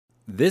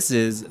This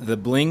is the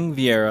Bling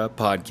Viera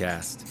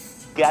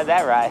podcast. Got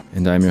that right.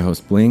 And I'm your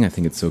host, Bling. I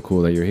think it's so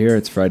cool that you're here.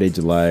 It's Friday,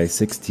 July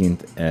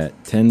 16th at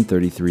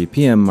 10:33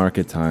 p.m.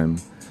 market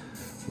time.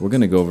 We're going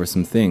to go over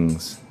some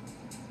things.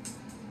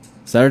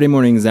 Saturday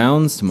morning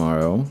Zounds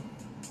tomorrow.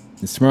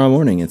 It's tomorrow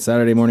morning. It's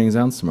Saturday morning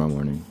Zounds tomorrow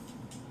morning.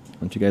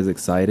 Aren't you guys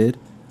excited?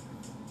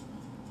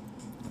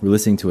 We're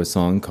listening to a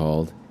song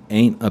called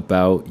Ain't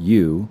About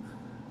You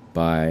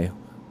by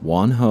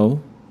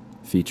WONHO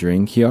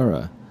featuring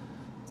Kiiara.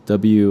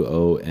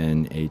 WONHO.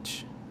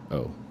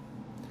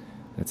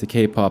 That's a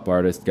K-pop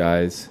artist,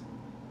 guys.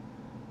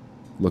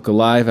 Look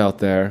alive out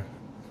there.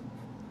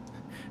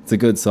 It's a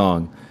good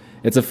song.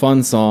 It's a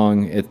fun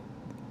song.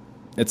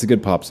 It's a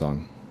good pop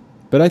song.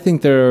 But I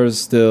think there's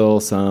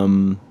still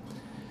some...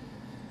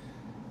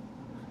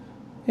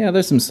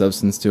 there's some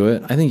substance to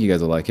it. I think you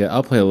guys will like it.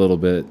 I'll play a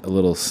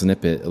little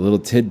snippet, a little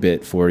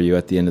tidbit for you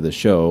at the end of the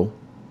show.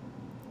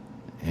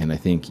 And I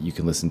think you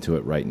can listen to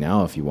it right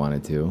now if you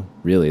wanted to.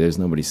 Really, there's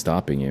nobody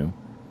stopping you.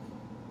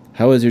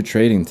 How is your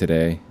trading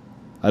today?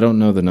 I don't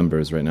know the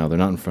numbers right now. They're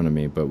not in front of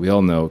me, but we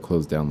all know it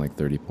closed down like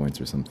 30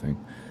 points or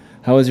something.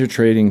 How is your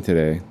trading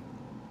today?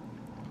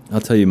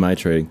 I'll tell you my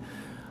trading.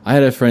 I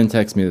had a friend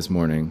text me this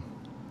morning.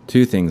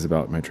 Two things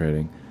about my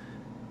trading.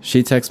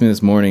 She texted me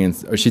this morning,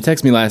 or she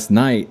texted me last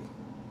night.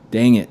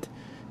 Dang it.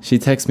 She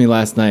texted me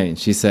last night and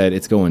she said,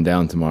 it's going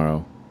down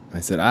tomorrow. I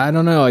said, I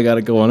don't know. I got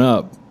it going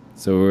up.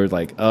 So we were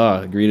like,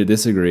 agree to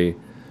disagree.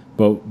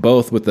 But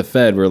both with the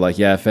Fed, we're like,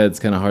 yeah, Fed's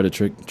kind of hard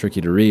to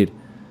tricky to read.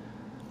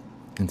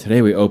 And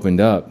today we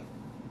opened up.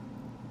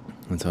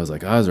 And so I was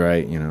like, I was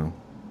right,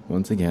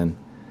 once again.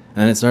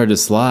 And it started to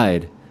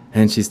slide.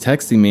 And she's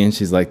texting me and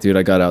she's like, dude,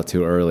 I got out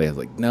too early. I was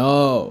like,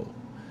 no.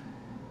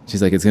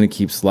 She's like, it's going to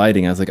keep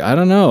sliding. I was like, I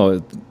don't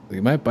know. We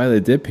might buy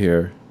the dip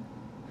here.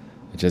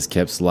 It just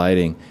kept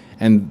sliding.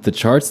 And the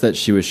charts that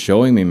she was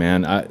showing me,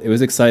 man, it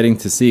was exciting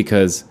to see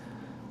because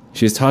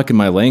she was talking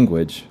my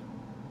language.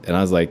 And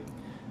I was like,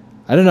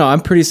 I don't know.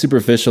 I'm pretty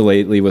superficial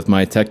lately with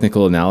my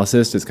technical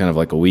analysis. It's kind of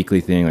like a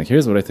weekly thing. Like,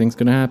 here's what I think is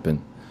going to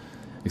happen.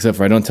 Except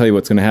for I don't tell you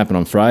what's going to happen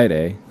on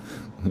Friday.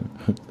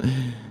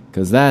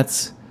 Because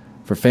that's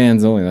for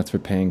fans only. That's for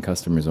paying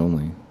customers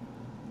only.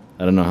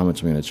 I don't know how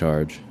much I'm going to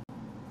charge.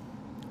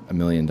 $1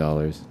 million.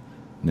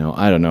 No,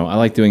 I don't know. I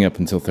like doing it up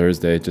until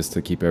Thursday just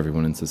to keep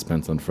everyone in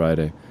suspense on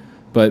Friday.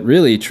 But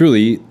really,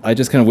 truly, I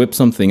just kind of whip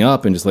something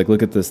up and just like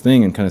look at this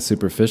thing and kind of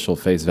superficial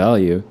face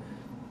value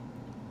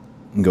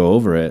and go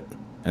over it.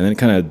 And then it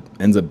kind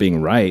of ends up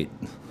being right.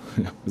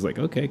 I was like,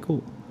 okay,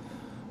 cool.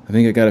 I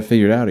think I got it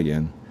figured out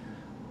again.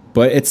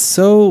 But it's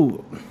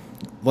so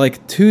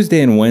like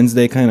Tuesday and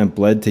Wednesday kind of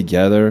bled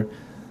together,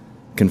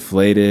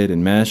 conflated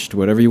and meshed,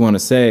 whatever you want to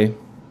say.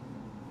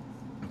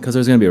 Because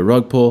there's going to be a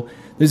rug pull.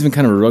 There's even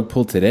kind of a rug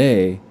pull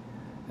today.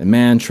 And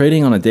man,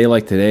 trading on a day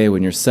like today,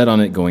 when you're set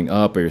on it going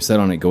up or you're set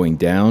on it going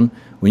down,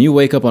 when you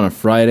wake up on a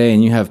Friday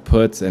and you have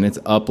puts and it's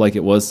up like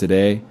it was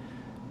today,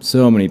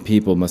 so many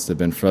people must have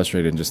been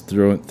frustrated and just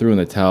threw in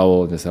the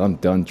towel and just said, I'm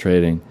done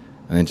trading,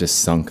 and then just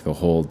sunk the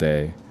whole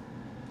day.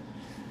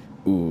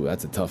 Ooh,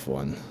 that's a tough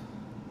one.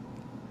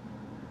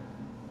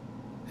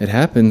 It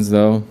happens,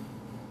 though.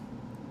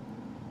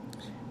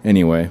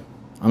 Anyway,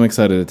 I'm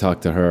excited to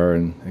talk to her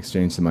and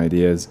exchange some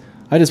ideas.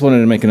 I just wanted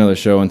to make another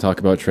show and talk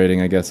about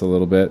trading, I guess, a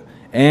little bit.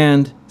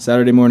 And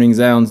Saturday morning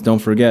Zounds, don't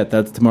forget,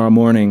 that's tomorrow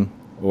morning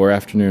or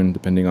afternoon,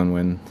 depending on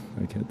when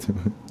I get to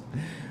it.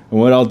 And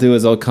what I'll do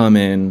is I'll come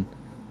in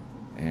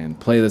and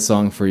play the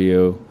song for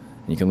you.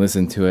 And you can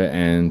listen to it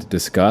and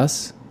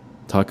discuss,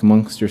 talk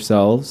amongst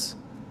yourselves,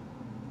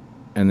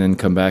 and then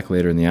come back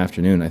later in the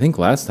afternoon. I think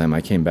last time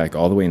I came back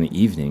all the way in the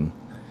evening.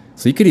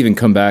 So you could even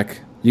come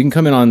back. You can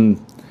come in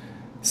on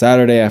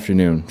Saturday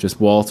afternoon. Just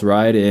waltz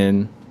right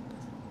in.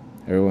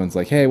 Everyone's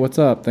like, hey, what's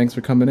up? Thanks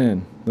for coming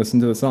in. Listen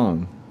to the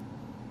song.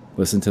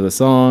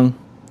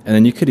 And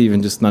then you could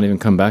even just not even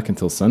come back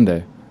until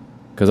Sunday.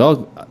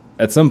 Because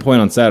at some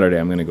point on Saturday,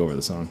 I'm going to go over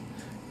the song.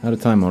 Out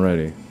of time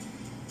already.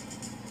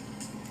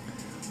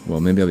 Well,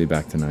 maybe I'll be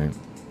back tonight.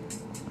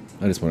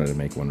 I just wanted to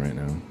make one right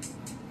now.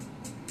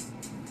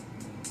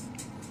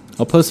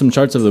 I'll post some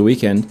charts of the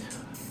weekend.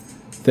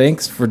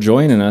 Thanks for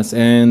joining us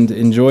and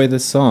enjoy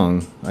this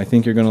song. I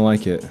think you're going to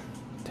like it.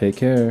 Take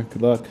care.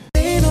 Good luck.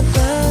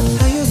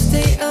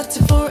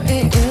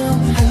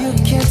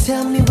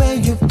 Tell me where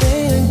you've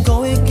been.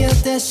 Go and get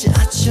that shit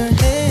out your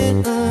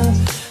head.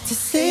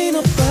 This ain't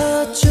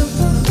about you.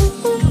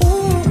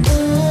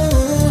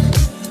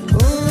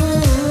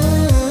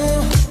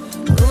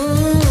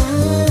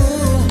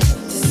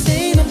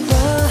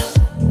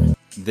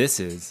 This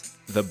is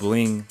the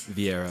Bling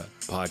Viera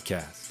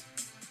podcast.